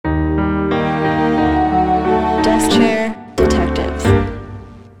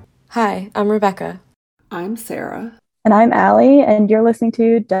Hi, I'm Rebecca. I'm Sarah. And I'm Allie, and you're listening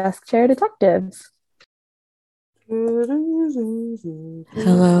to Desk Chair Detectives. Hello.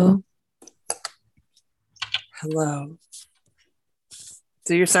 Hello.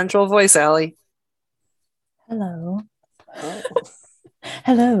 Do your central voice, Allie. Hello. Oh.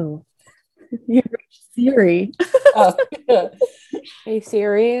 Hello. You're Siri. Oh, yeah. Hey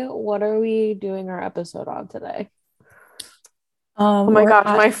Siri, what are we doing our episode on today? Oh my gosh,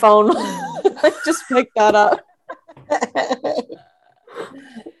 my phone just picked that up.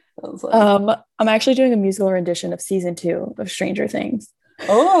 I'm actually doing a musical rendition of season 2 of Stranger Things.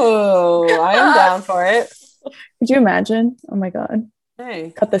 Oh, I am down for it. Could you imagine? Oh my God.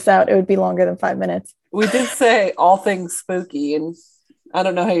 Hey. Cut this out. It would be longer than 5 minutes. We did say all things spooky, and I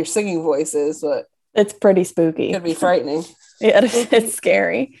don't know how your singing voice is, but it's pretty spooky. It could be frightening. Yeah, it's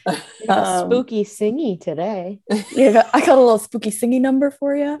scary. Spooky singy today. Yeah, I got a little spooky singing number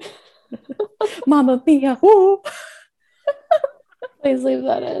for you. Mamma mia. Woo. Please leave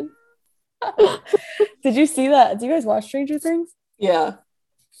that in. Did you see that? Did you guys watch Stranger Things? Yeah.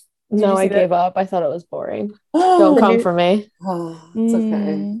 No, I gave up. I thought it was boring. Don't come for me. Oh, it's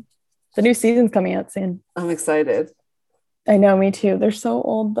okay. The new season's coming out soon. I'm excited. I know, me too. They're so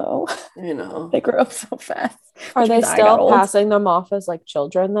old though. You know. They grow up so fast. Are they still passing them off as like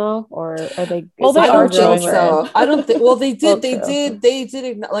children though? Or are they well, they are children. So I don't think well they did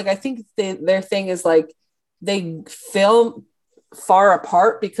like I think their thing is like they film far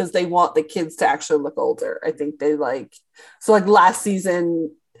apart because they want the kids to actually look older. I think they like so like last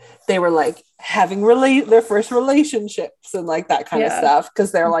season they were like having their first relationships and like that kind of stuff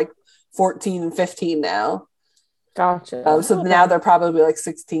because they're like 14 and 15 now. Gotcha. So now they're probably like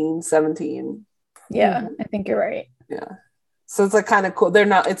 16, 17. Yeah, I think you're right. Yeah. So it's like kind of cool.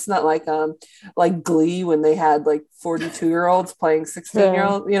 It's not like Glee when they had like 42-year-olds playing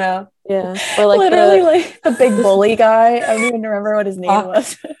 16-year-olds, you know? Yeah. Or like literally like the big bully guy. I don't even remember what his name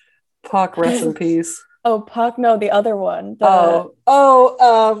was. Puck, rest in peace. Oh, Puck, no, the other one. Who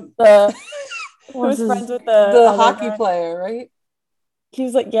was friends with the hockey guy. Player, right? He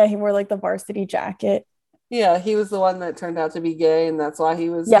was like, yeah, he wore like the varsity jacket. Yeah, he was the one that turned out to be gay, and that's why he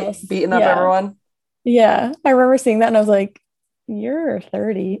was beating up everyone. Yeah, I remember seeing that, and I was like, "You're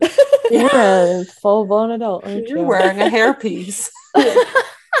 30. You're a full-blown adult, aren't you? You're wearing a hairpiece."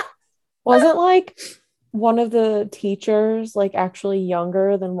 Wasn't like one of the teachers like actually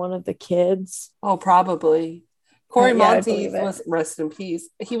younger than one of the kids? Oh, probably. Corey Monteith was rest in peace.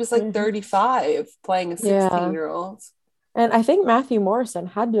 He was like 35 playing a 16-year-old. And I think Matthew Morrison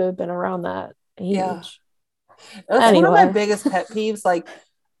had to have been around that age. Yeah. That's one of my biggest pet peeves. Like,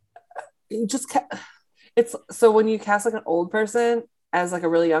 it's so when you cast like an old person as like a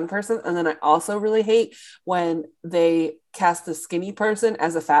really young person, and then I also really hate when they cast a skinny person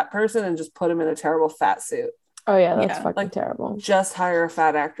as a fat person and just put him in a terrible fat suit. Oh yeah, that's fucking terrible. Just hire a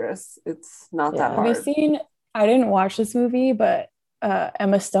fat actress. It's not that hard. Have you seen? I didn't watch this movie, but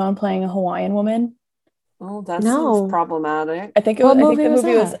Emma Stone playing a Hawaiian woman. Oh, that sounds problematic. I think it was. I think the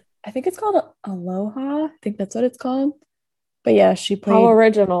movie was. I think it's called Aloha. I think that's what it's called. But yeah, she played. How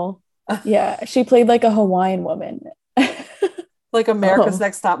original. Yeah, she played like a Hawaiian woman. Like America's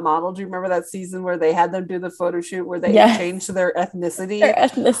Next Top Model. Do you remember that season where they had them do the photo shoot where they changed their ethnicity?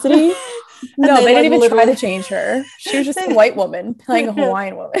 No, they didn't even try to change her. She was just a white woman playing a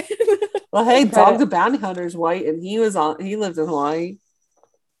Hawaiian woman. Well, hey, Dog the Bounty Hunter is white, and he lived in Hawaii.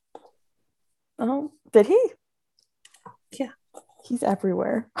 Oh, did he? Yeah. He's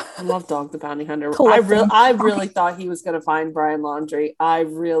everywhere. I love Dog the Bounty Hunter. I really thought he was going to find Brian Laundrie. I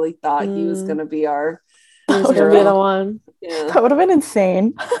really thought he was going to be our going to be the one. Yeah. That would have been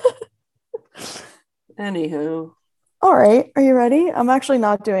insane. Anywho. All right. Are you ready? I'm actually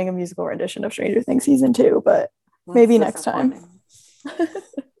not doing a musical rendition of Stranger Things season 2, but maybe next time.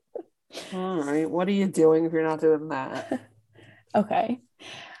 All right. What are you doing if you're not doing that? Okay.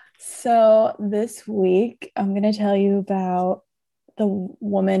 So this week, I'm going to tell you about the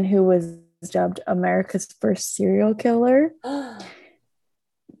woman who was dubbed America's first serial killer.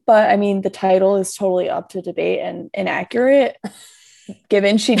 But I mean, the title is totally up to debate and inaccurate,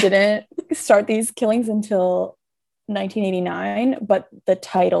 given she didn't start these killings until 1989, but the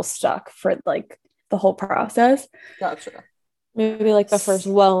title stuck for like the whole process. Gotcha. Maybe like the first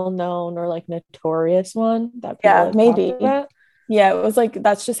well-known or like notorious one that maybe. Yeah, it was like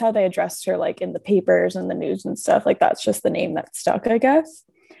that's just how they addressed her, like in the papers and the news and stuff. Like that's just the name that stuck, I guess.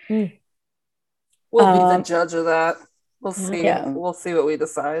 We'll be the judge of that. We'll see. Yeah. We'll see what we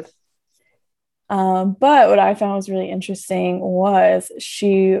decide. But what I found was really interesting was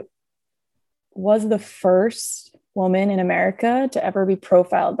she was the first woman in America to ever be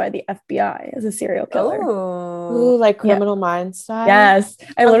profiled by the FBI as a serial killer. Ooh, like Criminal Minds style. Yes.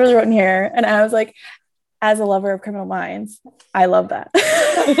 I literally wrote in here, and I was like, as a lover of Criminal Minds, I love that.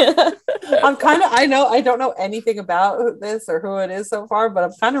 I don't know anything about this or who it is so far, but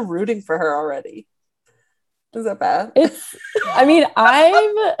I'm kind of rooting for her already. Is that bad?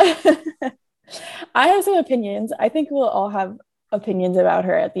 I have some opinions. I think we'll all have opinions about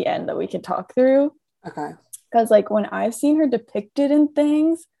her at the end that we can talk through. Okay. Because like when I've seen her depicted in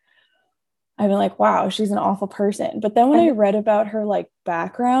things, I've been like, wow, she's an awful person. But then when I read about her like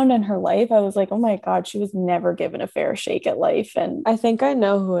background and her life, I was like, oh my God, she was never given a fair shake at life. And I think I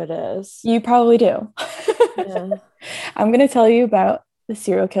know who it is. You probably do. Yeah. I'm going to tell you about the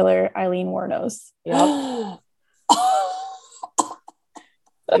serial killer, Aileen Wuornos. Yep.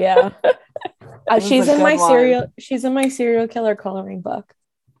 Yeah. She's in my serial killer coloring book.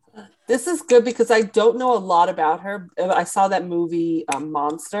 This is good because I don't know a lot about her. I saw that movie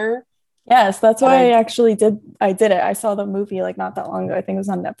Monster. Yes, that's why I actually did it. I saw the movie like not that long ago. I think it was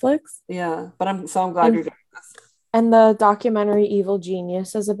on Netflix. Yeah, but I'm glad you're doing this. And the documentary Evil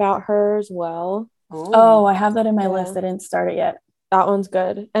Genius is about her as well. Oh, I have that in my list. I didn't start it yet. That one's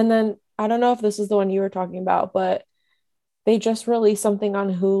good. And then I don't know if this is the one you were talking about, but they just released something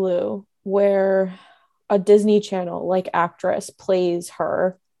on Hulu where a Disney Channel like actress plays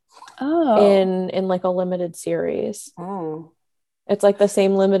her in like a limited series. It's like the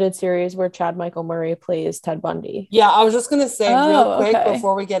same limited series where Chad Michael Murray plays Ted Bundy. Yeah, I was just gonna say real quick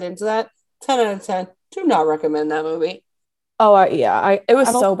before we get into that, 10 out of 10. Do not recommend that movie. It was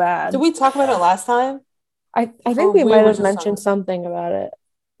so bad. Did we talk about it last time? I think we might have mentioned something about it.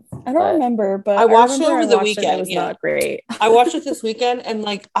 I don't remember, but I watched it over the weekend. It was not great. I watched it this weekend, and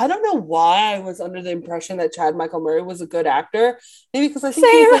like I don't know why I was under the impression that Chad Michael Murray was a good actor. Maybe because I think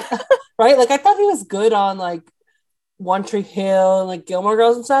he's like, right, like I thought he was good on like One Tree Hill and like Gilmore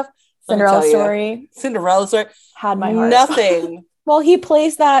Girls and stuff. Cinderella Story had my heart. Nothing. Well, he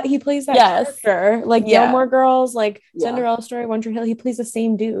plays that character. Like Gilmore Girls, like Cinderella Story, One Tree Hill. He plays the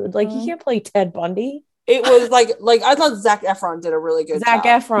same dude. Like he can't play Ted Bundy. It was like I thought Zac Efron did a really good job.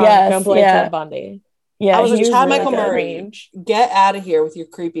 Efron can play Ted Bundy. Yeah, I was like, Chad Michael Murray, get out of here with your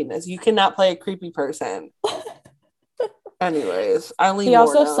creepiness. You cannot play a creepy person. Anyways, Aileen He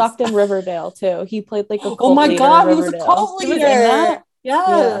also sucked in Riverdale too. He played like a cult oh my leader God, in he was a cult leader. He was in that? Yes.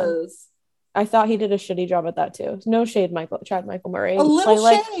 Yeah. I thought he did a shitty job at that too. No shade, Chad Michael Murray. A little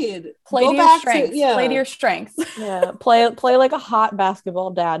shade. Play to your strengths. Play to your strengths. Yeah. Play like a hot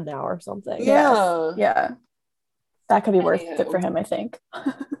basketball dad now or something. Yeah. Yeah. That could be worth it for him, I think.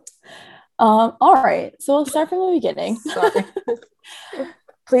 All right. So we'll start from the beginning. Sorry.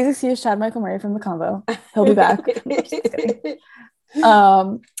 Please excuse Chad Michael Murray from the combo. He'll be back.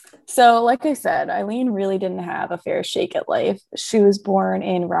 So like I said, Aileen really didn't have a fair shake at life. She was born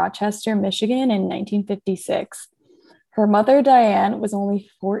in Rochester, Michigan in 1956. Her mother, Diane, was only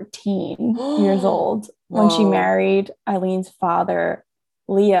 14 years old when she married Eileen's father,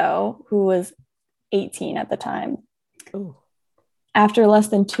 Leo, who was 18 at the time. Ooh. After less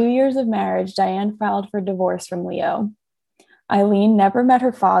than 2 years of marriage, Diane filed for divorce from Leo. Aileen never met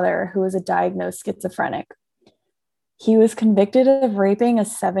her father, who was a diagnosed schizophrenic. He was convicted of raping a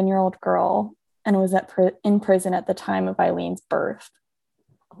 7-year-old girl and was in prison at the time of Eileen's birth.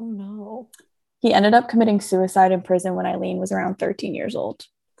 Oh, no. He ended up committing suicide in prison when Aileen was around 13 years old.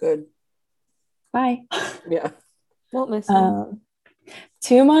 Good. Bye. Yeah. Won't miss him.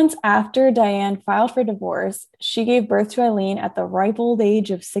 2 months after Diane filed for divorce, she gave birth to Aileen at the ripe old age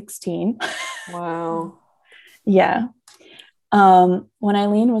of 16. Wow. Yeah. When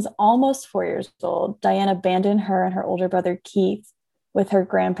Aileen was almost 4 years old, Diane abandoned her and her older brother Keith with her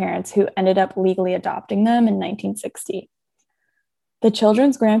grandparents, who ended up legally adopting them in 1960. The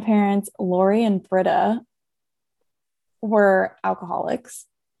children's grandparents, Lori and Britta, were alcoholics.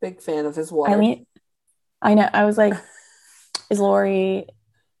 Big fan of his water. Aileen, I know. I was like, is Lori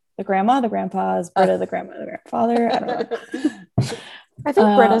the grandma, the grandpa? Is Britta the grandma, the grandfather? I don't know. I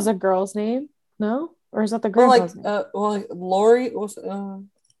think Britta's a girl's name. No? Or is that the grandpa's name? Lori was.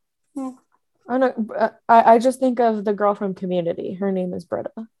 I know. I just think of the girl from Community. Her name is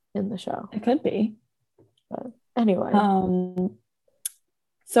Britta in the show. It could be. But anyway.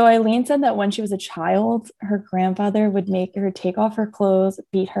 So Aileen said that when she was a child, her grandfather would make her take off her clothes,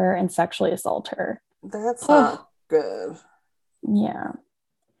 beat her, and sexually assault her. That's not good. Yeah.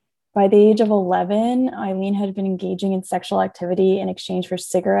 By the age of 11, Aileen had been engaging in sexual activity in exchange for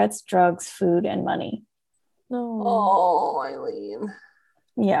cigarettes, drugs, food, and money. No. Oh, Aileen.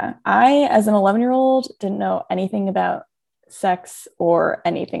 Yeah. I, as an 11-year-old, didn't know anything about sex or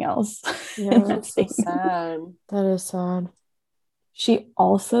anything else. Yeah, that's so sad. That is sad. She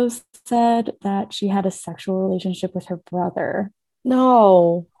also said that she had a sexual relationship with her brother.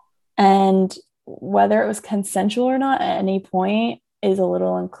 No. And whether it was consensual or not at any point is a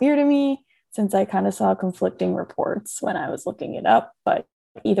little unclear to me, since I kind of saw conflicting reports when I was looking it up. But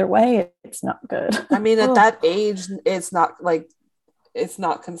either way, it's not good. I mean, at that age, it's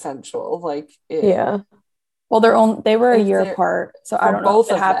not consensual. Like, yeah. Well, they were a year apart, so I don't know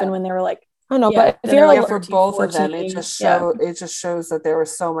if it happened when they were like, I don't know, but if you're like for 13, both 14, of them, it just shows that there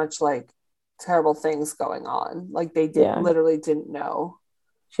was so much like terrible things going on. Like they literally didn't know.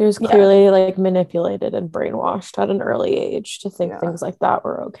 She was clearly like manipulated and brainwashed at an early age to think things like that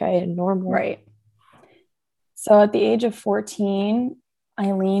were okay and normal. Right. So at the age of 14,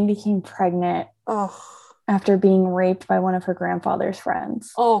 Aileen became pregnant after being raped by one of her grandfather's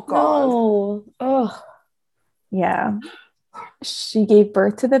friends. Oh, God. No. Oh. Yeah. She gave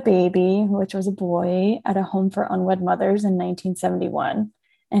birth to the baby, which was a boy, at a home for unwed mothers in 1971,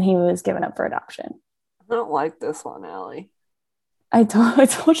 and he was given up for adoption. I don't like this one, Allie. I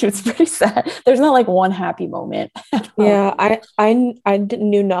told you it's pretty sad. There's not like one happy moment. Yeah, I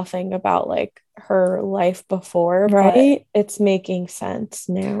knew nothing about like her life before, right? But it's making sense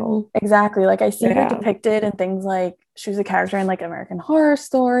now. Exactly. Like I see her depicted in things like she was a character in like American Horror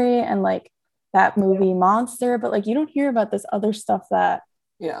Story and like that movie Monster, but like you don't hear about this other stuff that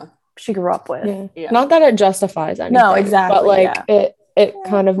she grew up with. Yeah. Not that it justifies anything. No, exactly. But like it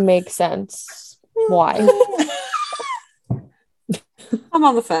kind of makes sense why. I'm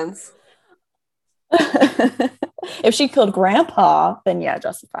on the fence. If she killed grandpa, then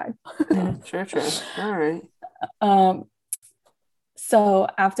justified. Sure. All right. So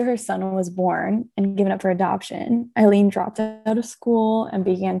after her son was born and given up for adoption, Aileen dropped out of school and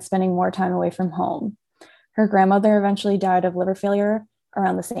began spending more time away from home. Her grandmother eventually died of liver failure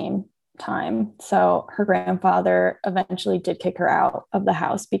around the same time. So her grandfather eventually did kick her out of the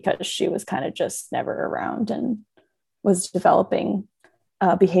house because she was kind of just never around and was developing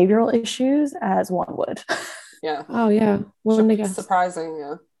behavioral issues, as one would. Yeah. Oh, yeah.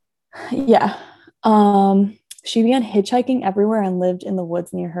 Surprising, yeah. She began hitchhiking everywhere and lived in the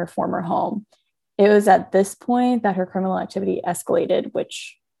woods near her former home. It was at this point that her criminal activity escalated,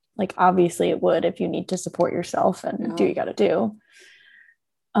 which, like, obviously it would if you need to support yourself and do what you got to do.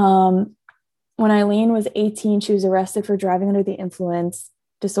 When Aileen was 18, she was arrested for driving under the influence,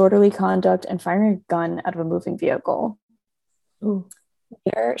 disorderly conduct, and firing a gun out of a moving vehicle. Ooh.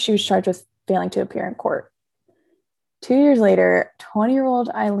 Later, she was charged with failing to appear in court. 2 years later, 20-year-old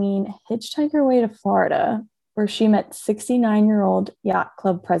Aileen hitchhiked her way to Florida, where she met 69-year-old yacht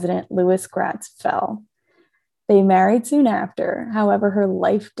club president Louis Gratz Fell. They married soon after. However, her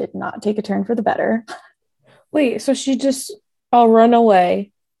life did not take a turn for the better. Wait, so she just, run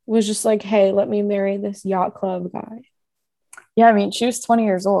away, was just like, hey, let me marry this yacht club guy. Yeah, I mean, she was 20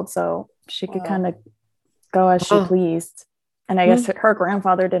 years old, so she could kind of go as she pleased. And I guess her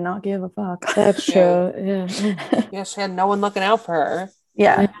grandfather did not give a fuck. That's true. Yeah. Yeah, she had no one looking out for her.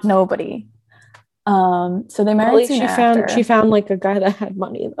 Yeah, nobody. So they married soon after. She found like a guy that had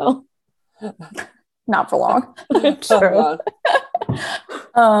money though. Not for long. True.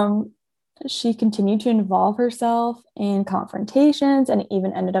 She continued to involve herself in confrontations and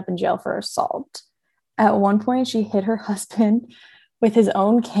even ended up in jail for assault. At one point, she hit her husband with his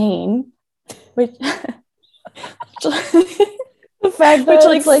own cane, which the fact that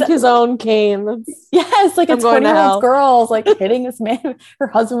it's like his own cane. Yes, like a 20-year-old girl's like hitting this man, her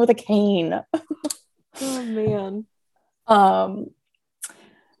husband, with a cane. Oh man.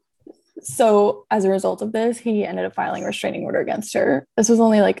 So as a result of this, he ended up filing a restraining order against her. This was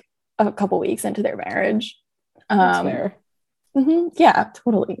only like a couple weeks into their marriage. That's fair. Yeah,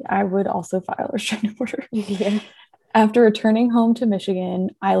 totally. I would also file a restraining order. Yeah. After returning home to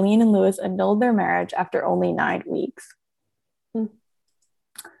Michigan, Aileen and Louis annulled their marriage after only 9 weeks.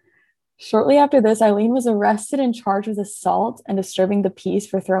 Shortly after this, Aileen was arrested and charged with assault and disturbing the peace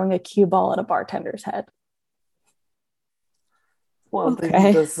for throwing a cue ball at a bartender's head. Well, did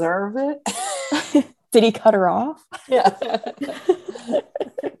he deserve it? Did he cut her off? Yeah.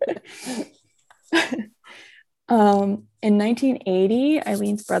 In 1980,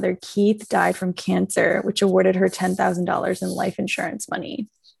 Eileen's brother Keith died from cancer, which awarded her $10,000 in life insurance money.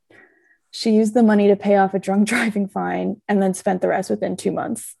 She used the money to pay off a drunk driving fine and then spent the rest within 2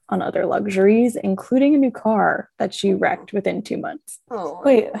 months on other luxuries, including a new car that she wrecked within 2 months. Oh,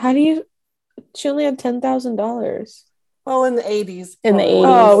 wait, how do you? She only had $10,000. Well, in the 80s. In the 80s.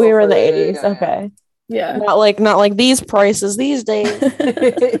 Oh, we were in the 80s. Yeah, okay. Yeah. Not like these prices these days.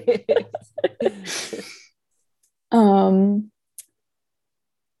 Um,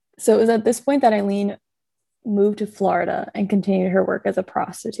 so it was at this point that Aileen moved to Florida and continued her work as a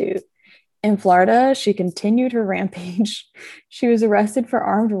prostitute. In Florida, she continued her rampage. She was arrested for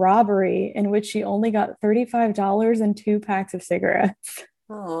armed robbery, in which she only got $35 and 2 packs of cigarettes.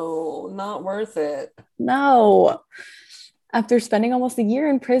 Oh, not worth it. No. After spending almost a year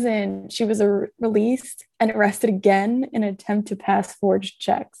in prison, she was released and arrested again in an attempt to pass forged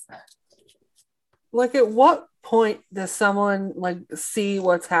checks. Like, at what point does someone like see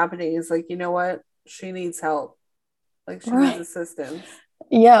what's happening? Is like, you know what? She needs help. Like, she needs assistance.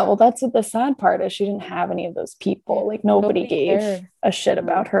 Yeah, well, that's what the sad part is. She didn't have any of those people. Like, nobody gave cared. a shit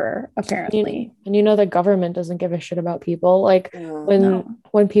about her, apparently. And the government doesn't give a shit about people. Like,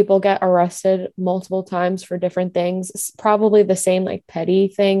 when people get arrested multiple times for different things, it's probably the same like petty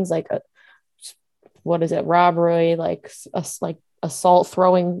things, like robbery, like assault,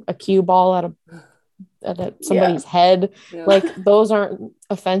 throwing a cue ball at somebody's head. Like, those aren't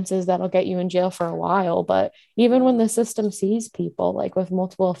offenses that'll get you in jail for a while, but even when the system sees people like with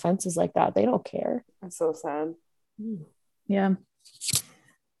multiple offenses like that, they don't care. That's so sad. Yeah.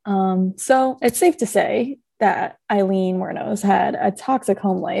 So it's safe to say that Aileen Wuornos had a toxic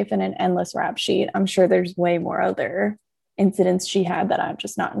home life and an endless rap sheet. I'm sure there's way more other incidents she had that I'm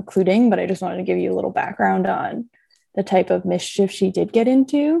just not including, but I just wanted to give you a little background on the type of mischief she did get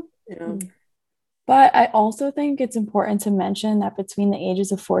into. But I also think it's important to mention that between the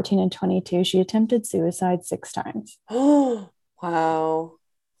ages of 14 and 22, she attempted suicide 6 times. Oh, wow.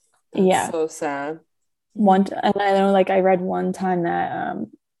 That's so sad. And I know, like, I read one time that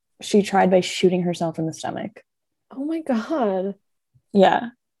she tried by shooting herself in the stomach. Oh my God.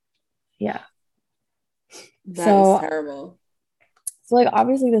 Yeah. That is terrible. So, like,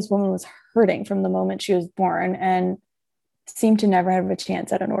 obviously this woman was hurting from the moment she was born and seemed to never have a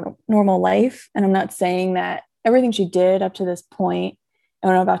chance at a normal life. And I'm not saying that everything she did up to this point,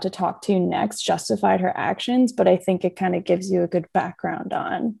 and I'm about to talk to next, justified her actions, but I think it kind of gives you a good background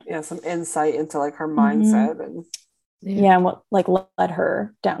on some insight into like her mindset and what like led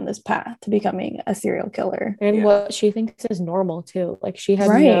her down this path to becoming a serial killer and what she thinks is normal too. Like, she had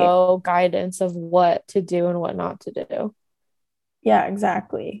no guidance of what to do and what not to do. Yeah,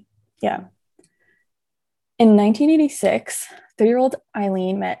 exactly. Yeah. In 1986, 3-year-old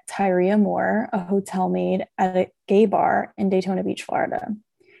Aileen met Tyria Moore, a hotel maid at a gay bar in Daytona Beach, Florida.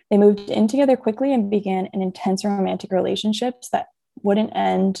 They moved in together quickly and began an intense romantic relationship that wouldn't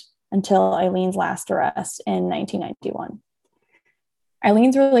end until Aileen's last arrest in 1991.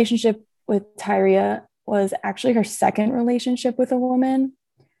 Aileen's relationship with Tyria was actually her second relationship with a woman,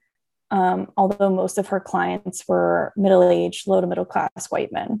 although most of her clients were middle-aged, low to middle-class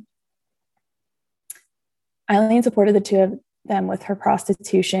white men. Aileen supported the two of them with her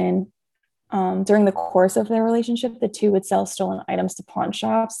prostitution. During the course of their relationship, the two would sell stolen items to pawn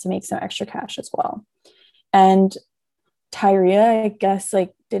shops to make some extra cash as well. And Tyria, I guess,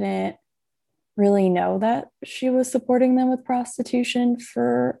 like, didn't really know that she was supporting them with prostitution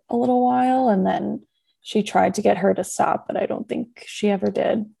for a little while. And then she tried to get her to stop, but I don't think she ever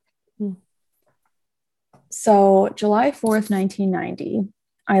did. So July 4th, 1990,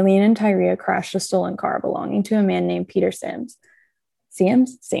 Aileen and Tyria crashed a stolen car belonging to a man named Peter Sims. Sam?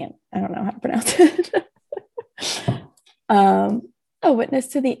 I don't know how to pronounce it. A witness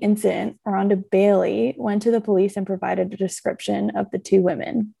to the incident, Rhonda Bailey, went to the police and provided a description of the two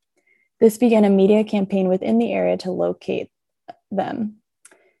women. This began a media campaign within the area to locate them.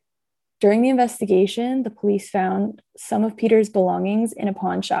 During the investigation, the police found some of Peter's belongings in a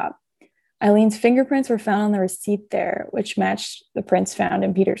pawn shop. Aileen's fingerprints were found on the receipt there, which matched the prints found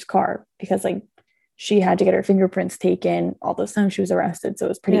in Peter's car because, like, she had to get her fingerprints taken all those times she was arrested. So it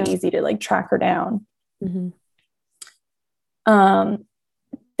was pretty easy to, like, track her down.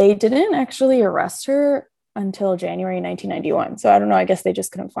 They didn't actually arrest her until January 1991. So I don't know. I guess they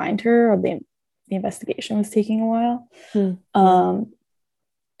just couldn't find her, or the investigation was taking a while.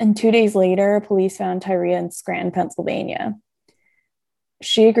 And 2 days later, police found Tyria in Scranton, Pennsylvania.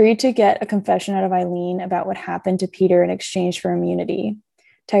 She agreed to get a confession out of Aileen about what happened to Peter in exchange for immunity.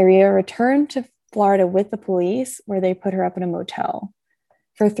 Tyria returned to Florida with the police, where they put her up in a motel.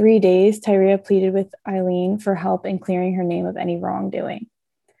 For 3 days, Tyria pleaded with Aileen for help in clearing her name of any wrongdoing.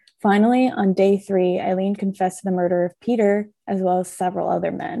 Finally, on day 3, Aileen confessed to the murder of Peter, as well as several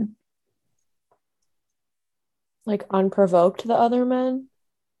other men. Like, unprovoked, the other men?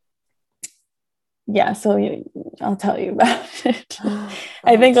 Yeah, so I'll tell you about it.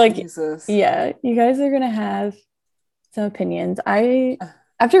 I think, like, Jesus. Yeah, you guys are going to have some opinions.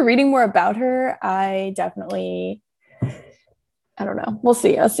 After reading more about her, I don't know. We'll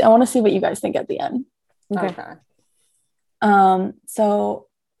see. I want to see what you guys think at the end. Okay. So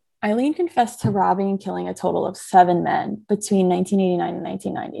Aileen confessed to robbing and killing a total of 7 men between 1989 and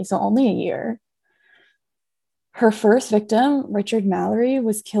 1990, so only a year. Her first victim, Richard Mallory,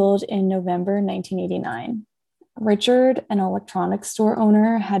 was killed in November 1989. Richard, an electronics store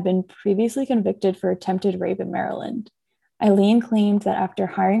owner, had been previously convicted for attempted rape in Maryland. Aileen claimed that after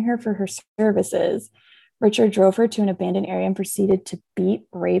hiring her for her services, Richard drove her to an abandoned area and proceeded to beat,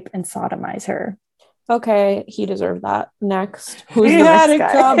 rape, and sodomize her. Okay, he deserved that. Next, who's the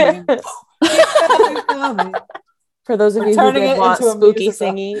next guy? For those of you who did want spooky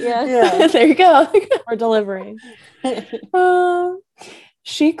singing, yeah. There you go. We're delivering.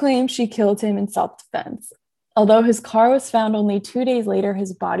 She claimed she killed him in self-defense. Although his car was found only 2 days later,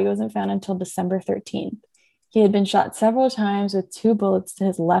 his body wasn't found until December 13th. He had been shot several times with 2 bullets to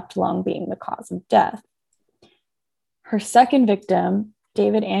his left lung being the cause of death. Her second victim,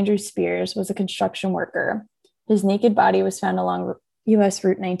 David Andrew Spears, was a construction worker. His naked body was found along US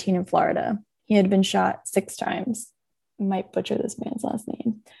Route 19 in Florida. He had been shot 6 times. I might butcher this man's last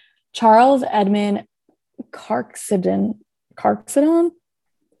name. Charles Edmund Carksidon.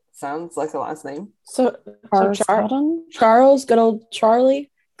 Sounds like a last name. So Charles, good old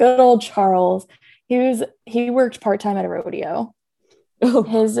Charlie. Good old Charles. He worked part-time at a rodeo.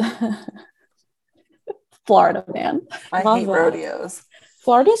 His Florida man. I hate rodeos.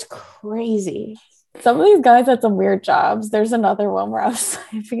 Florida's crazy. Some of these guys had some weird jobs. There's another one where I was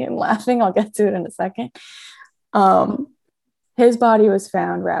typing and laughing. I'll get to it in a second. His body was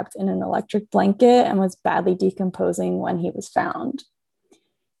found wrapped in an electric blanket and was badly decomposing when he was found.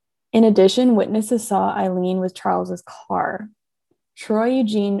 In addition, witnesses saw Aileen with Charles's car. Troy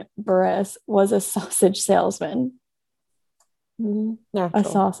Eugene Burris was a sausage salesman. A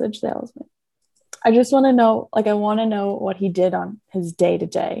sausage salesman. I just want to know, I want to know what he did on his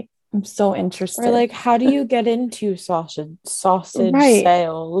day-to-day. I'm so interested. Or how do you get into sausage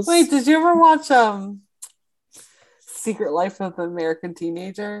sales? Wait, did you ever watch Secret Life of the American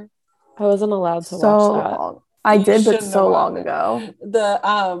Teenager? I wasn't allowed to watch that. Long. I did, but so long ago. The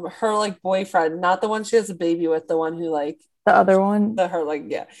her boyfriend, not the one she has a baby with, the one who the other one.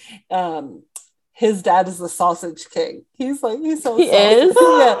 His dad is the sausage king. He's so he sausage. Is?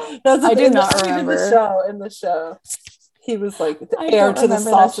 Yeah, that's I do not remember in the show. He was the heir to the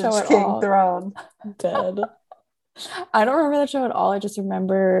sausage king throne. Dead. I don't remember that show at all. I just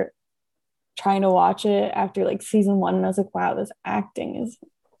remember trying to watch it after season 1, and I was like, wow, this acting is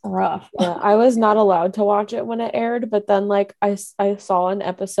rough. Yeah, I was not allowed to watch it when it aired, but then I saw an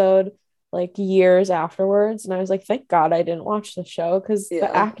episode years afterwards, and I was like, thank God I didn't watch the show because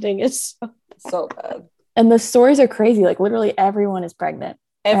the acting is so bad. And the stories are crazy. Literally everyone is pregnant.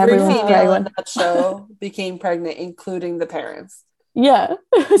 Every female in that show became pregnant, including the parents. Yeah,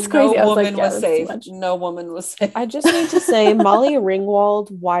 it's crazy. No woman was safe. No woman was safe. I just need to say, Molly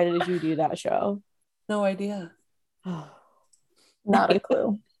Ringwald, why did you do that show? No idea. Not a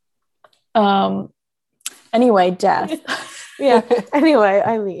clue. Anyway, death. Yeah. Anyway,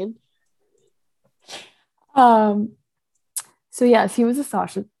 Aileen. So yes, he was a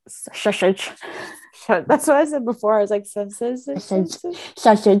sausage. That's what I said before. I was like, sausage.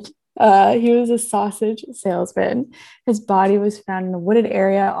 He was a sausage salesman. His body was found in a wooded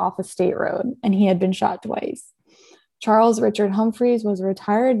area off a state road, and he had been shot twice. Charles Richard Humphreys was a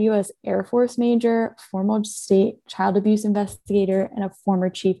retired U.S. Air Force major, former state child abuse investigator, and a former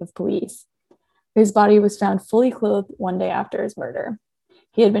chief of police. His body was found fully clothed one day after his murder.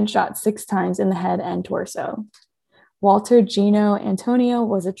 He had been shot 6 times in the head and torso. Walter Gino Antonio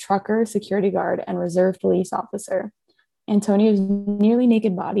was a trucker, security guard, and reserve police officer. Antonio's nearly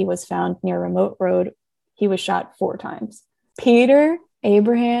naked body was found near a remote road. He was shot 4 times. Peter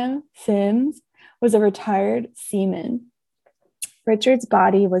Abraham Sims was a retired seaman. Richard's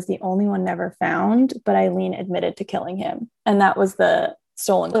body was the only one never found, but Aileen admitted to killing him. And that was the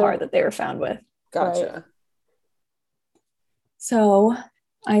stolen car that they were found with. Gotcha. Right. So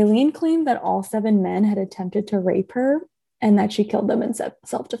Aileen claimed that all 7 men had attempted to rape her and that she killed them in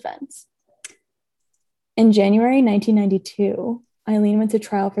self-defense. In January 1992, Aileen went to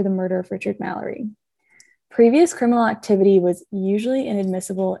trial for the murder of Richard Mallory. Previous criminal activity was usually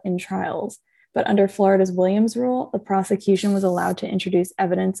inadmissible in trials, but under Florida's Williams rule, the prosecution was allowed to introduce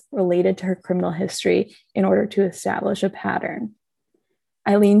evidence related to her criminal history in order to establish a pattern.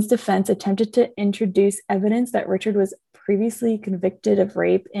 Aileen's defense attempted to introduce evidence that Richard was previously convicted of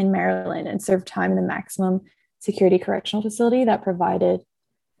rape in Maryland and served time in the maximum security correctional facility that provided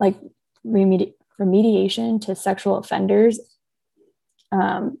remediation to sexual offenders.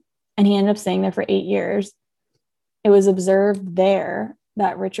 And he ended up staying there for 8 years. It was observed there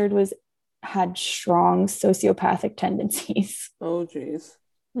that Richard was had strong sociopathic tendencies. Oh, geez.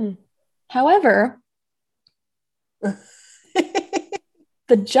 However,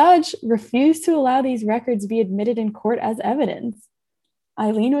 the judge refused to allow these records be admitted in court as evidence.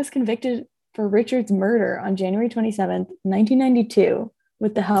 Aileen was convicted for Richard's murder on January 27th, 1992,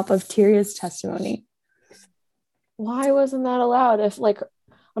 with the help of Tyria's testimony. Why wasn't that allowed? If, like,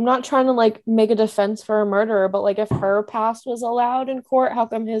 I'm not trying to, like, make a defense for a murderer, but, like, if her past was allowed in court, how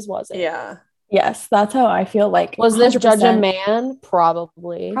come his wasn't? Yeah. Yes, that's how I feel. Like, was this judge a man?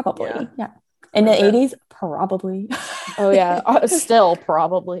 Probably. Yeah. In the 80s, probably. Oh, yeah. Still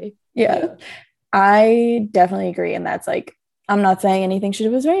probably. Yeah. I definitely agree. And that's, like, I'm not saying anything she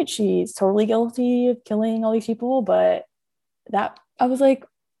did was right. She's totally guilty of killing all these people, but that, I was like,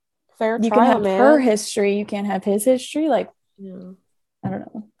 fair you trial, can have man. her history, you can't have his history. Like, yeah. I don't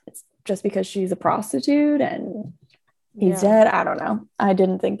know. It's just because she's a prostitute and he's dead. I don't know. I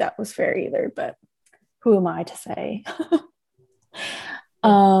didn't think that was fair either, but who am I to say?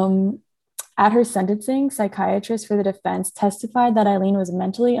 At her sentencing, psychiatrists for the defense testified that Aileen was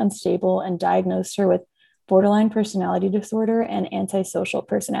mentally unstable and diagnosed her with borderline personality disorder and antisocial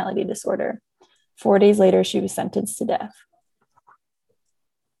personality disorder. 4 days later, she was sentenced to death.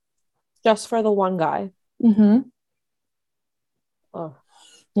 Just for the one guy. Mm-hmm. Oh.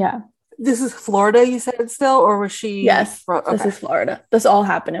 Yeah. This is Florida, you said still, or was she? Yes, This is Florida. This all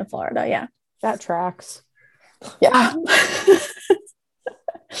happened in Florida, yeah. That tracks. Yeah.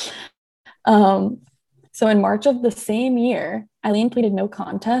 So in March of the same year, Aileen pleaded no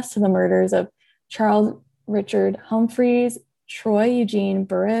contest to the murders of Charles Richard Humphreys, Troy Eugene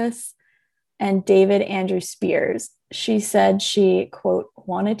Burris, and David Andrew Spears. She said she, quote,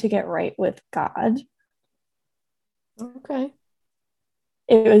 wanted to get right with God. Okay.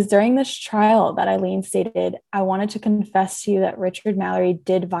 It was during this trial that Aileen stated, I wanted to confess to you that Richard Mallory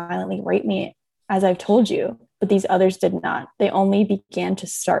did violently rape me, as I've told you, but these others did not. They only began to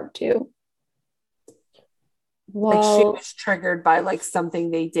start to. Well, like she was triggered by like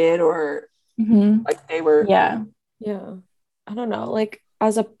something they did, or like they were. Yeah. I don't know. Like,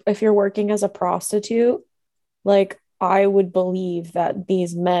 if you're working as a prostitute, like, I would believe that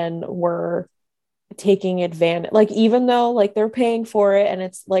these men were taking advantage. Like, even though like they're paying for it and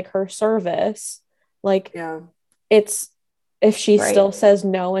it's like her service, like, it's, if she still says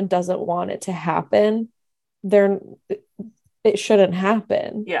no and doesn't want it to happen, it shouldn't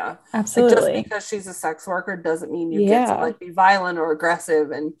happen. Yeah, absolutely. Just because she's a sex worker doesn't mean you get to like be violent or aggressive.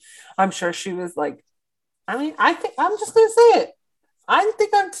 And I'm sure she was like, I mean, I think I'm just gonna say it. I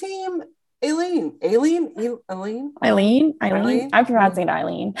think I'm team Aileen. I'm pronouncing it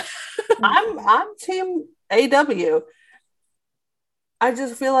Aileen. I'm team AW. I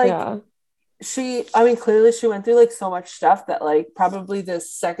just feel like clearly she went through like so much stuff that like probably the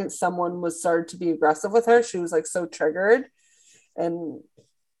second someone was started to be aggressive with her, she was like so triggered. And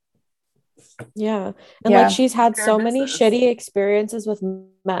like she's had so many shitty experiences with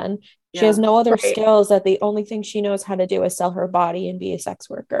men. She has no other skills, that the only thing she knows how to do is sell her body and be a sex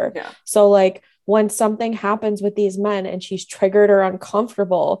worker. So like when something happens with these men and she's triggered or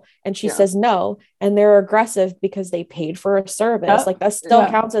uncomfortable and she says no, and they're aggressive because they paid for a service, like that still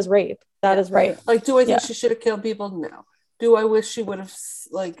counts as rape. That is right. Like, do I think she should have killed people? No. Do I wish she would have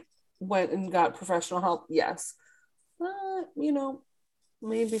like went and got professional help? Yes. You know,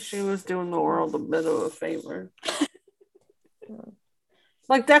 maybe she was doing the world a bit of a favor.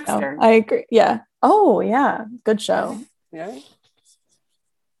 Like Dexter. I agree. Yeah. Oh, yeah. Good show. Yeah.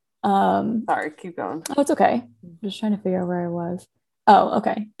 Sorry, keep going. Oh, it's okay. I'm just trying to figure out where I was. Oh,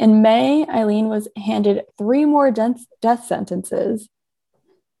 okay. In May, Aileen was handed 3 more death sentences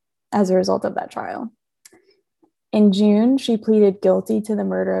as a result of that trial. In June, she pleaded guilty to the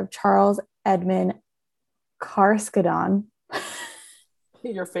murder of Charles Edmund Carskadon.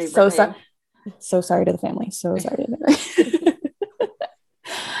 Your favorite name. So sorry to the family. So sorry to the family.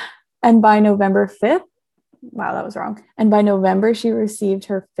 And by November 5th, wow, that was wrong. And by November, she received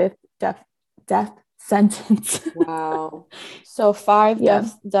her 5th death sentence. Wow. So 5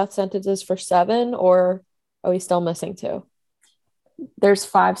 death sentences for 7, or are we still missing 2? There's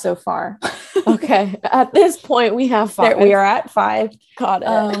 5 so far. Okay. At this point, we have 5. We are at 5. Got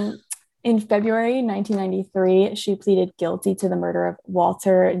it. In February 1993, she pleaded guilty to the murder of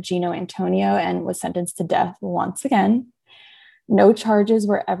Walter Gino Antonio and was sentenced to death once again. No charges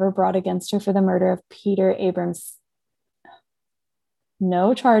were ever brought against her for the murder of Peter Abrams.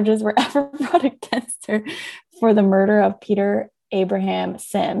 No charges were ever brought against her for the murder of Peter Abraham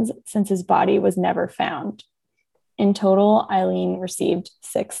Sims, since his body was never found. In total, Aileen received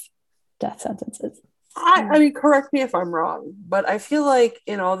 6 death sentences. I mean, correct me if I'm wrong, but I feel like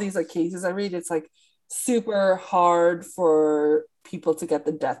in all these like cases I read, it's like super hard for people to get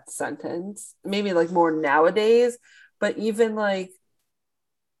the death sentence. Maybe like more nowadays, but even like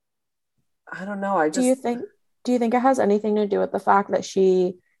I don't know. Do you think it has anything to do with the fact that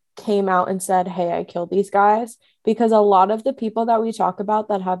she came out and said, "Hey, I killed these guys"? Because a lot of the people that we talk about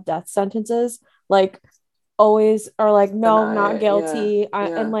that have death sentences, like always are like, no, deny not it. Yeah, guilty. And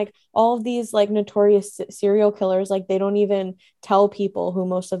yeah, like all of these like notorious serial killers, like they don't even tell people who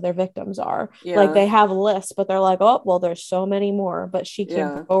most of their victims are. Like yeah, they have lists, but they're like, oh, well, there's so many more. But she came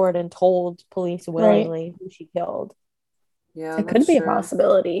yeah, forward and told police Right. willingly who she killed. yeah. It could That's be a true.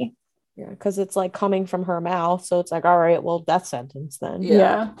 possibility. Yeah, because it's like coming from her mouth. So it's like, all right, well, death sentence then. Yeah,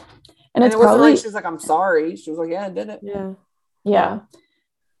 Yeah. And and it's it wasn't like probably, she's like, "I'm sorry." She was like, "Yeah, I did it." Yeah. yeah.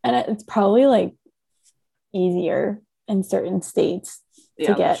 And it's probably like easier in certain states to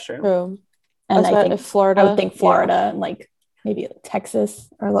Yeah, that's get. true. True. And I If think, I would Florida, think Florida and like maybe Texas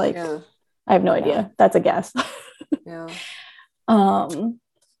or like, Yeah, I have no Yeah. idea. That's a guess. yeah. um,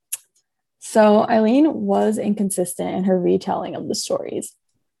 so Aileen was inconsistent in her retelling of the stories.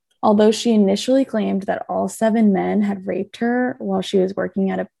 Although she initially claimed that all 7 men had raped her while she was working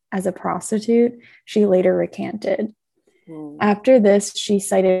as a prostitute, she later recanted. After this, she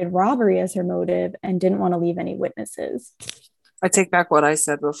cited robbery as her motive and didn't want to leave any witnesses. I take back what I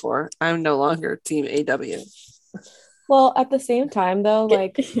said before. I'm no longer team AW. Well, at the same time, though,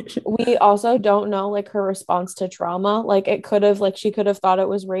 like we also don't know like her response to trauma. Like it could have, like she could have thought it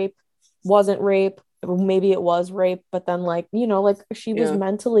was rape, wasn't rape. Maybe it was rape, but then like, like she was Yeah.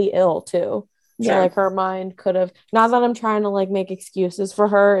 mentally ill too. So Yeah. like her mind could have, not that I'm trying to like make excuses for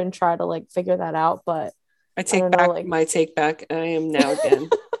her and try to like figure that out, but I I take don't back know, like my take back. I am now again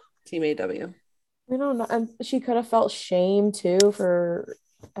team AW. I don't know. And she could have felt shame too for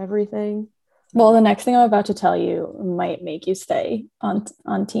everything. Well, the next thing I'm about to tell you might make you stay on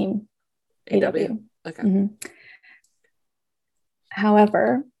team AW. Okay. Mm-hmm.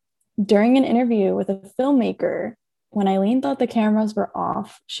 However, during an interview with a filmmaker, when Aileen thought the cameras were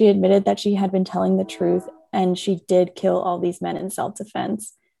off, she admitted that she had been telling the truth and she did kill all these men in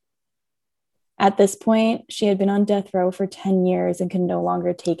self-defense. At this point, she had been on death row for 10 years and could no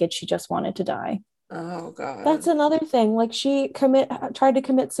longer take it. She just wanted to die. Oh God. That's another thing. Like she tried to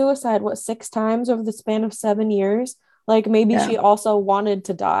commit suicide, what, 6 times over the span of 7 years? Like maybe she also wanted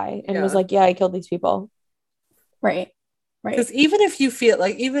to die and was like, yeah, I killed these people. Right. Because even if you feel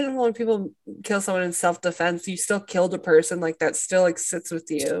like, even when people kill someone in self-defense, you still killed a person, like that still like sits with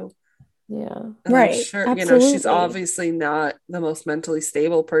you. Yeah. And right. I'm sure, Absolutely. She's obviously not the most mentally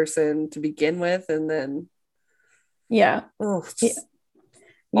stable person to begin with. And then, yeah. Oh,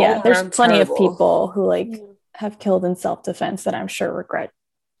 yeah. There's plenty of people who like have killed in self-defense that I'm sure regret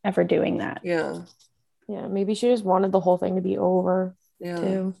ever doing that. Yeah. Yeah. Maybe she just wanted the whole thing to be over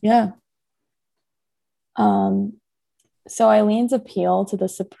too. Yeah. So Aileen's appeal to the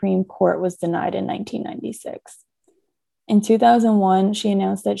Supreme Court was denied in 1996. In 2001, she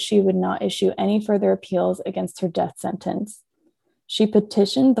announced that she would not issue any further appeals against her death sentence. She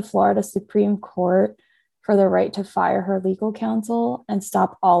petitioned the Florida Supreme Court for the right to fire her legal counsel and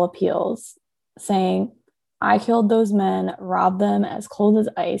stop all appeals, saying, "I killed those men, robbed them as cold as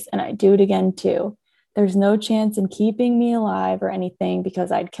ice, and I'd do it again too. There's no chance in keeping me alive or anything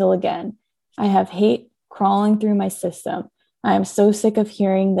because I'd kill again. I have hate crawling through my system. I am so sick of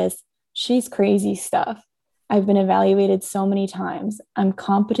hearing this 'she's crazy' stuff. I've been evaluated so many times. I'm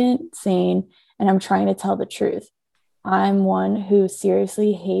competent, sane, and I'm trying to tell the truth. I'm one who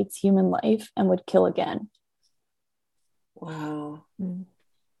seriously hates human life and would kill again." Wow.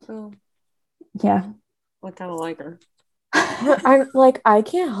 So, yeah. I kind of like her. I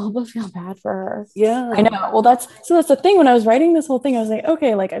can't help but feel bad for her. Yeah. I know. Well, that's the thing. When I was writing this whole thing, I was like,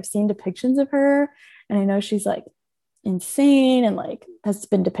 okay, like I've seen depictions of her and I know she's like insane and like has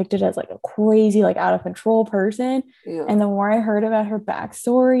been depicted as like a crazy, like out of control person. Yeah. And the more I heard about her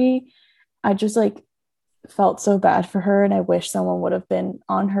backstory, I just like felt so bad for her and I wish someone would have been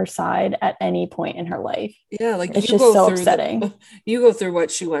on her side at any point in her life. Yeah, like it's just so upsetting. You go through what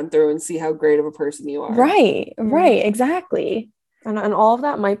she went through and see how great of a person you are. Right, exactly. And all of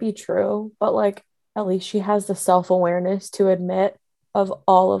that might be true, but like at least she has the self-awareness to admit of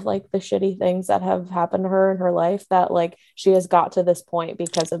all of like the shitty things that have happened to her in her life, that like she has got to this point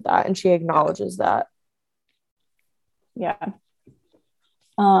because of that and she acknowledges that. Yeah.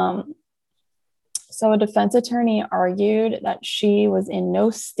 So a defense attorney argued that she was in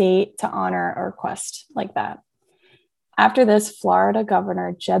no state to honor a request like that. After this, Florida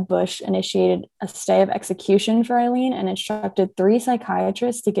Governor Jeb Bush initiated a stay of execution for Aileen and instructed 3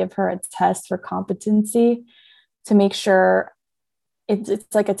 psychiatrists to give her a test for competency to make sure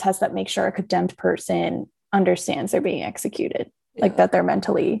it's like a test that makes sure a condemned person understands they're being executed, like that they're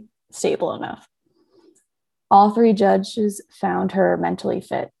mentally stable enough. All 3 judges found her mentally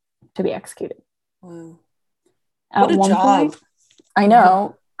fit to be executed. Wow. At what a job. Point, I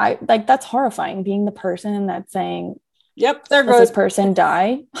know. I like that's horrifying, being the person that's saying, yep, they're good. Does this person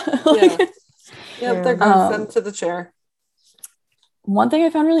die? They're going to send to the chair. One thing I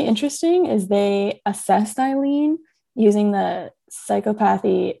found really interesting is they assessed Aileen using the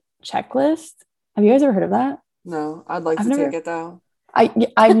psychopathy checklist. Have you guys ever heard of that? No, I'd like to take it though.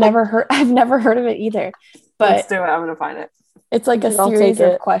 I've never heard of it either. But let's do it. I'm gonna find it. It's like a series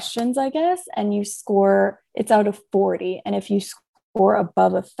of questions, I guess, and you score. It's out of 40, and if you score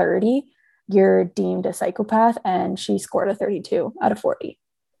above a 30, you're deemed a psychopath. And she scored a 32 out of 40.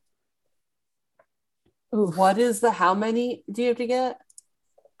 Ooh. What is how many do you have to get?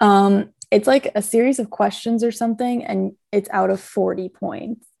 It's like a series of questions or something, and it's out of 40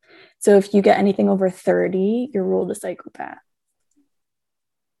 points. So if you get anything over 30, you're ruled a psychopath.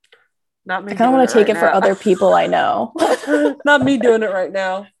 Not me. I kind of want to take it for other people I know. Not me doing it right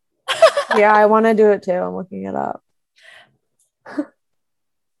now. Yeah, I want to do it too. I'm looking it up.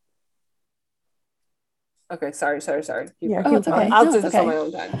 Okay, sorry. Yeah, it's okay. I'll do this on my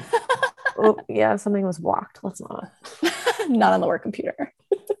own time. Oh, yeah, something was blocked. Let's not. Not on the work computer.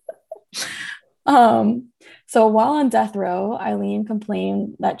 So while on death row, Aileen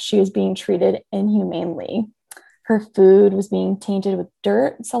complained that she was being treated inhumanely. Her food was being tainted with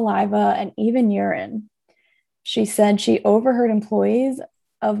dirt, saliva, and even urine. She said she overheard employees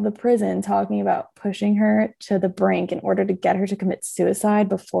of the prison talking about pushing her to the brink in order to get her to commit suicide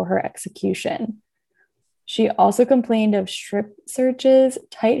before her execution. She also complained of strip searches,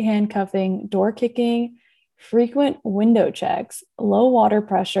 tight handcuffing, door kicking, frequent window checks, low water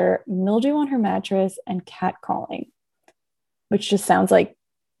pressure, mildew on her mattress, and catcalling, which just sounds like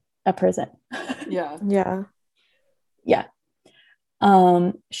a prison. Yeah.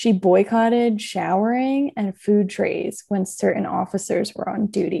 She boycotted showering and food trays when certain officers were on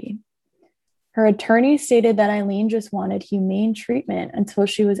duty. Her attorney stated that Aileen just wanted humane treatment until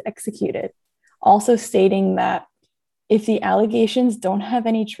she was executed, also stating that if the allegations don't have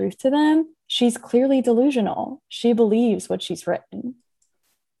any truth to them, she's clearly delusional. She believes what she's written.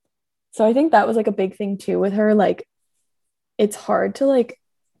 So I think that was like a big thing too with her. Like, it's hard to like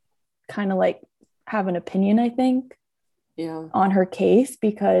kind of like have an opinion, I think, on her case,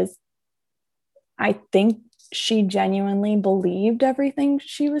 because I think she genuinely believed everything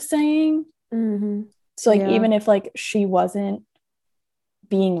she was saying. Mm-hmm. So like, even if like she wasn't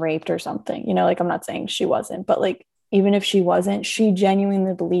being raped or something, you know, like I'm not saying she wasn't, but like, even if she wasn't, she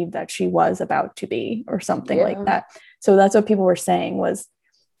genuinely believed that she was about to be, or something like that. So that's what people were saying was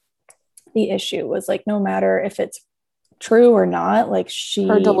the issue was like, no matter if it's true or not, like she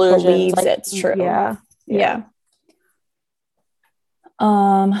believes like, it's true. Yeah.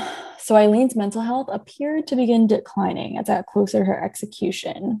 So Aileen's mental health appeared to begin declining as it got closer to her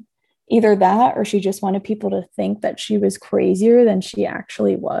execution. Either that, or she just wanted people to think that she was crazier than she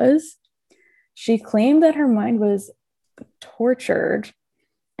actually was. She claimed that her mind was tortured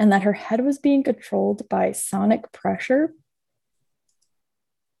and that her head was being controlled by sonic pressure.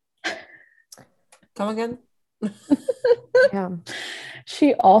 Come again? Yeah.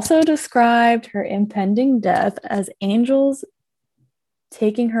 She also described her impending death as angels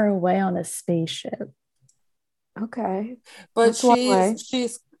taking her away on a spaceship. Okay. But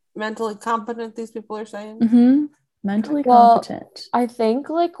she's mentally competent, these people are saying? Mm-hmm. Mentally competent. I think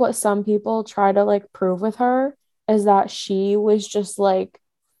like what some people try to like prove with her is that she was just like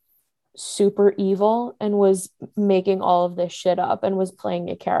super evil and was making all of this shit up and was playing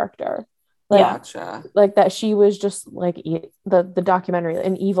a character. Like, like that she was just like the documentary,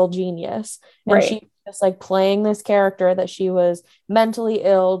 an evil genius. And she just like playing this character that she was mentally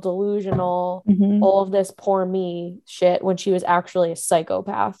ill, delusional, all of this poor me shit, when she was actually a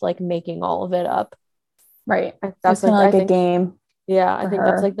psychopath, like making all of it up. Right. That's like a game. Yeah, I think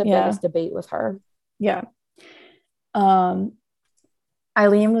that's like the biggest debate with her. Yeah.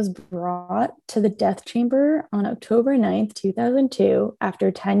 Aileen was brought to the death chamber on October 9th, 2002,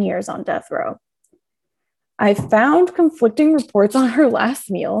 after 10 years on death row. I found conflicting reports on her last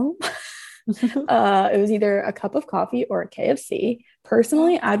meal. It was either a cup of coffee or a KFC.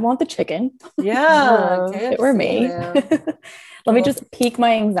 Personally, I'd want the chicken. Yeah, if it were me. Let me just pique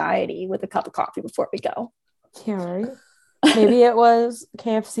my anxiety with a cup of coffee before we go. Yeah, right. Maybe it was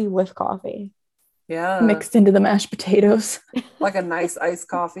KFC with coffee. Yeah. Mixed into the mashed potatoes. Like a nice iced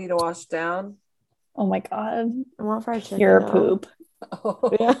coffee to wash down. Oh my God. I want fried chicken. Pure poop.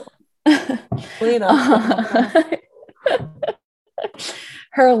 Oh. Yeah. Clean up.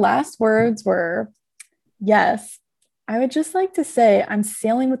 Her last words were, "Yes, I would just like to say I'm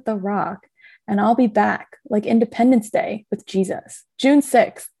sailing with the Rock and I'll be back like Independence Day with Jesus. June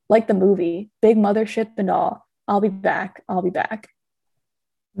 6th, like the movie, big mothership and all. I'll be back. I'll be back."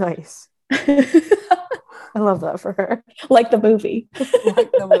 Nice. I love that for her. Like the movie.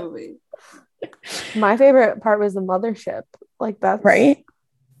 Like the movie. My favorite part was the mothership. Like that's right.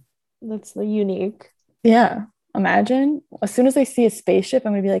 That's the unique. Yeah. Imagine as soon as I see a spaceship,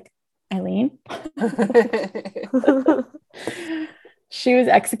 I'm gonna be like, Aileen. She was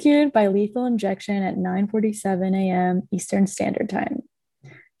executed by lethal injection at 9:47 a.m. Eastern Standard Time.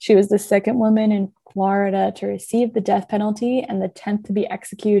 She was the second woman in Florida to receive the death penalty and the 10th to be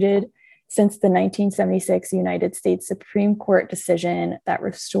executed since the 1976 United States Supreme Court decision that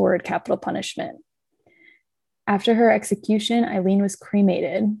restored capital punishment. After her execution, Aileen was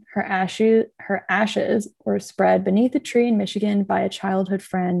cremated. Her ashes were spread beneath a tree in Michigan by a childhood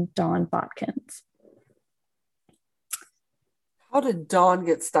friend, Dawn Botkins. How did Dawn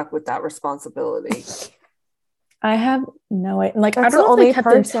get stuck with that responsibility? I have no idea. Like, That's I don't know if they kept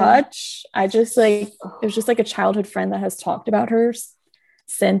in person. touch. I just like, it was just like a childhood friend that has talked about her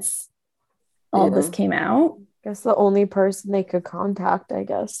since all this came out. I guess the only person they could contact, I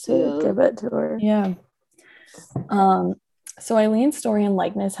guess, to give it to her. Yeah. So Aileen's story and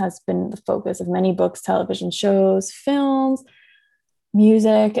likeness has been the focus of many books, television shows, films,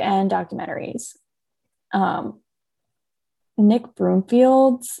 music, and documentaries. Nick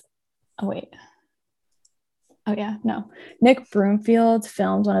Broomfield's Nick Broomfield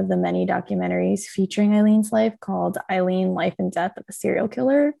filmed one of the many documentaries featuring Aileen's life called Aileen, Life and Death of a Serial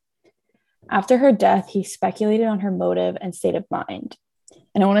Killer. After her death, he speculated on her motive and state of mind.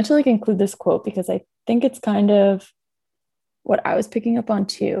 And I wanted to include this quote because I think it's kind of what I was picking up on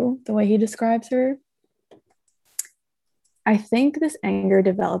too, the way he describes her. "I think this anger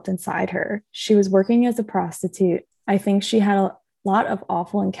developed inside her. She was working as a prostitute. I think she had a lot of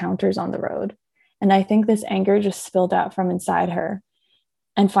awful encounters on the road. And I think this anger just spilled out from inside her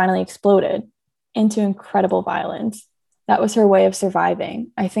and finally exploded into incredible violence. That was her way of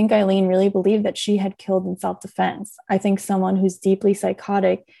surviving. I think Aileen really believed that she had killed in self-defense. I think someone who's deeply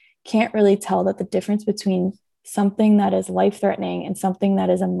psychotic can't really tell that the difference between something that is life-threatening and something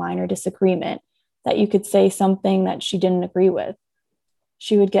that is a minor disagreement, that you could say something that she didn't agree with.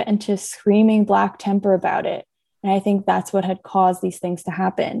 She would get into screaming black temper about it. And I think that's what had caused these things to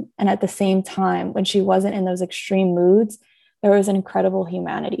happen. And at the same time, when she wasn't in those extreme moods, there was an incredible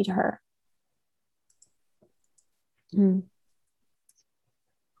humanity to her."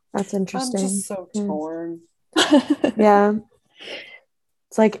 That's interesting. I'm just so torn. Yeah.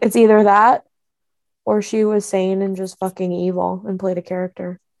 It's like, it's either that or she was sane and just fucking evil and played a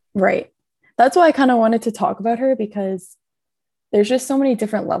character. Right. That's why I kind of wanted to talk about her, because there's just so many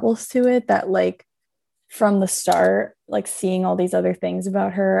different levels to it that, like, from the start, like seeing all these other things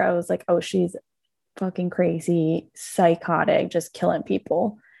about her, I was like, oh, she's fucking crazy, psychotic, just killing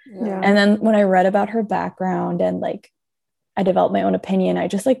people. Yeah. And then when I read about her background and like I developed my own opinion, I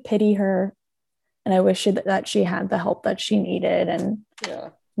just like pity her, and I wish that she had the help that she needed, and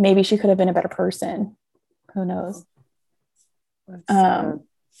maybe she could have been a better person. Who knows? So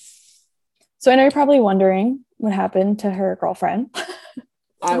I know you're probably wondering what happened to her girlfriend.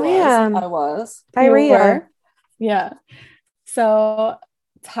 I was. Tyria. Yeah. So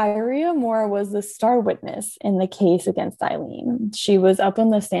Tyria Moore was the star witness in the case against Aileen. She was up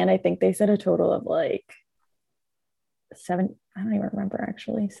on the stand. I think they said a total of like 7. I don't even remember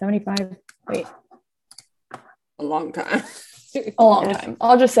actually. 75. Wait. A long time. A long time.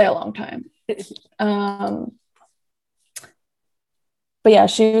 I'll just say a long time. But yeah,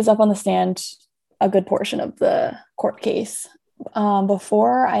 she was up on the stand a good portion of the court case.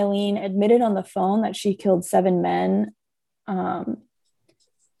 Before Aileen admitted on the phone that she killed 7 men,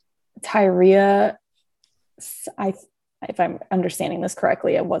 Tyria, if I'm understanding this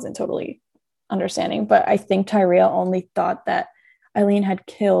correctly, I wasn't totally understanding, but I think Tyria only thought that Aileen had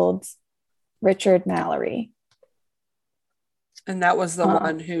killed Richard Mallory. And that was the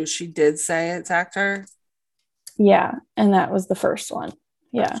one who she did say attacked her? Yeah, and that was the first one.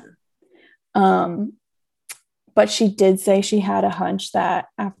 Yeah. Gotcha. But she did say she had a hunch that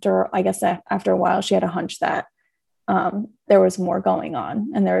after a while, she had a hunch that there was more going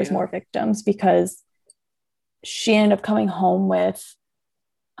on and there was more victims, because she ended up coming home with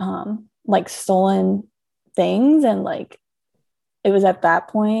like stolen things and like it was at that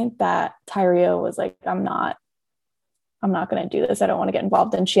point that Tyria was like, I'm not going to do this. I don't want to get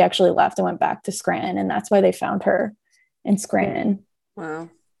involved. And she actually left and went back to Scranton. And that's why they found her in Scranton. Wow.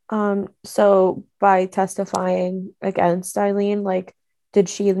 So by testifying against Aileen, like, did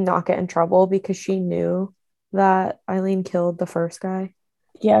she not get in trouble because she knew that Aileen killed the first guy?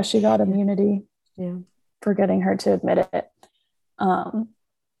 Yeah, she got immunity. Yeah. For getting her to admit it. On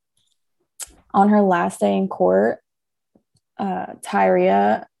her last day in court,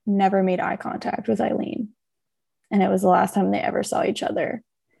 Tyria never made eye contact with Aileen. And it was the last time they ever saw each other.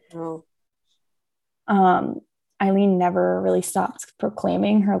 Oh. Aileen never really stopped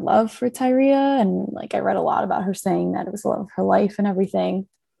proclaiming her love for Tyria. And like, I read a lot about her saying that it was the love of her life and everything.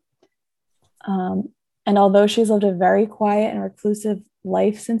 And although she's lived a very quiet and reclusive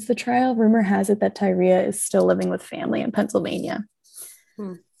life since the trial, rumor has it that Tyria is still living with family in Pennsylvania.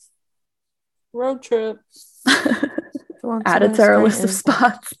 Road trip. Added to our list of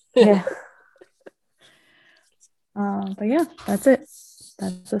spots. Yeah. But yeah, that's it.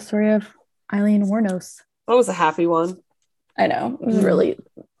 That's the story of Aileen Wuornos. That was a happy one. I know. It was really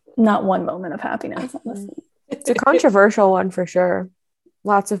not one moment of happiness. It's a controversial one for sure.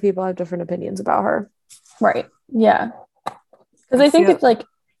 Lots of people have different opinions about her. Right. Yeah. Because I think it's like,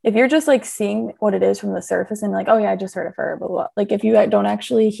 if you're just like seeing what it is from the surface and like, oh yeah, I just heard of her, blah, blah, blah. Like if you don't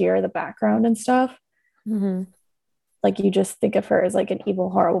actually hear the background and stuff, like you just think of her as like an evil,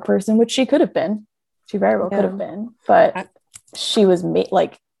 horrible person, which she could have been. She very well could have been, but she was made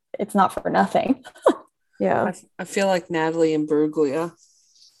like, it's not for nothing. Yeah. I feel like Natalie Imbruglia.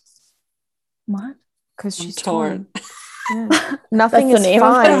 What? Because she's torn. Yeah. Nothing is name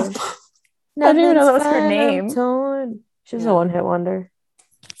fine. I didn't even know that was her name. Torn. She's a one-hit wonder.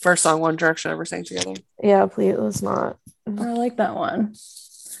 First song One Direction ever sang together. Yeah, please, let's not. I like that one.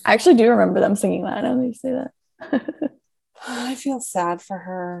 I actually do remember them singing that. I know you say that. I feel sad for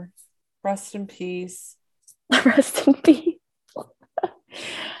her. Rest in peace. Rest in peace.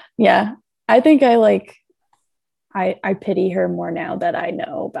 Yeah, I think I pity her more now that I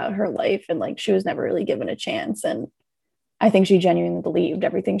know about her life, and like she was never really given a chance, and I think she genuinely believed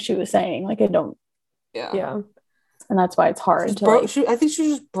everything she was saying. Like I don't. Yeah. And that's why it's hard I think she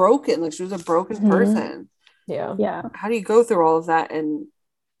was just broken. Like she was a broken person. Yeah. Yeah. How do you go through all of that and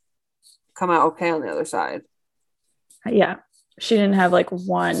come out okay on the other side? Yeah. She didn't have like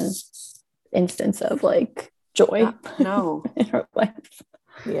one instance of like joy. No. In her life.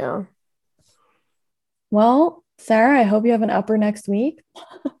 Yeah. Well, Sarah, I hope you have an upper next week.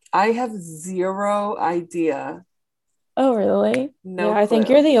 I have zero idea. Oh, really? No. Yeah, I think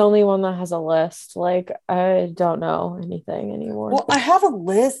you're the only one that has a list. Like, I don't know anything anymore. Well, I have a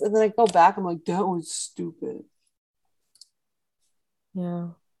list and then I go back. I'm like, that was stupid. Yeah.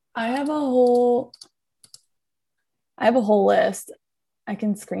 I have a whole list. I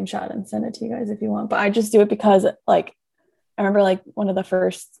can screenshot and send it to you guys if you want, but I just do it because like I remember like one of the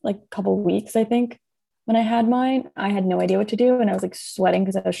first like couple weeks, I think, when I had mine, I had no idea what to do and I was like sweating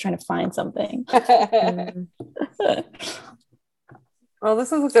because I was trying to find something. Well,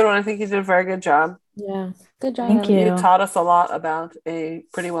 this is a good one. I think you did a very good job. Yeah. Good job. Thank you. You taught us a lot about a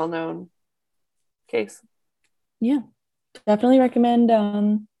pretty well-known case. Yeah. Definitely recommend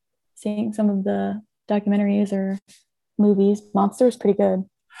seeing some of the documentaries or movies. Monster is pretty good.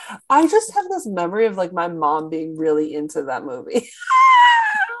 I just have this memory of like my mom being really into that movie.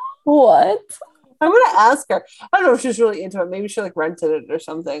 What? I'm gonna ask her. I don't know if she's really into it. Maybe she like rented it or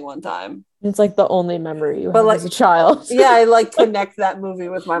something one time. It's like the only memory you But have like as a child. Yeah, I like connect that movie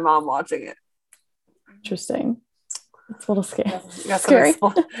with my mom watching it. Interesting. It's a little scary.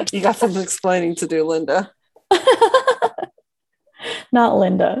 You got some explaining to do, Linda. Not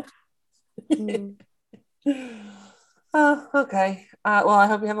Linda. Okay. Well, I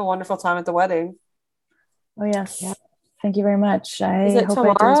hope you have a wonderful time at the wedding. Oh yes. Yeah. Thank you very much. Is it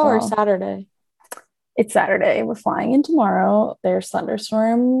tomorrow or Saturday? It's Saturday. We're flying in tomorrow. There's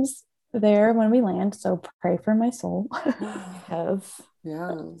thunderstorms there when we land, so pray for my soul. Yes.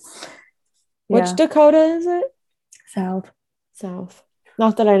 Yes. Which Dakota is it? South.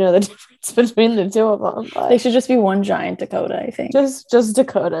 Not that I know the difference between the two of them, but they should just be one giant Dakota, I think. Just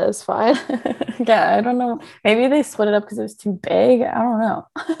Dakota is fine. Yeah, I don't know. Maybe they split it up because it was too big. I don't know.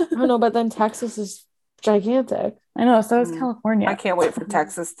 I don't know, but then Texas is gigantic. I know, so is California. I can't wait for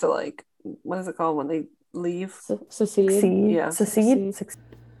Texas to like, what is it called when they leave? Secede. Yeah. Secede.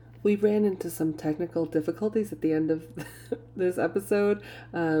 We ran into some technical difficulties at the end of this episode,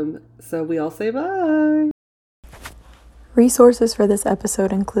 so we all say bye. Resources for this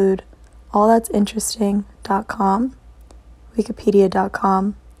episode include allthat'sinteresting.com,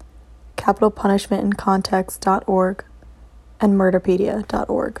 wikipedia.com, capitalpunishmentandcontext.org, and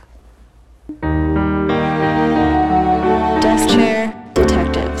murderpedia.org. Desk chair.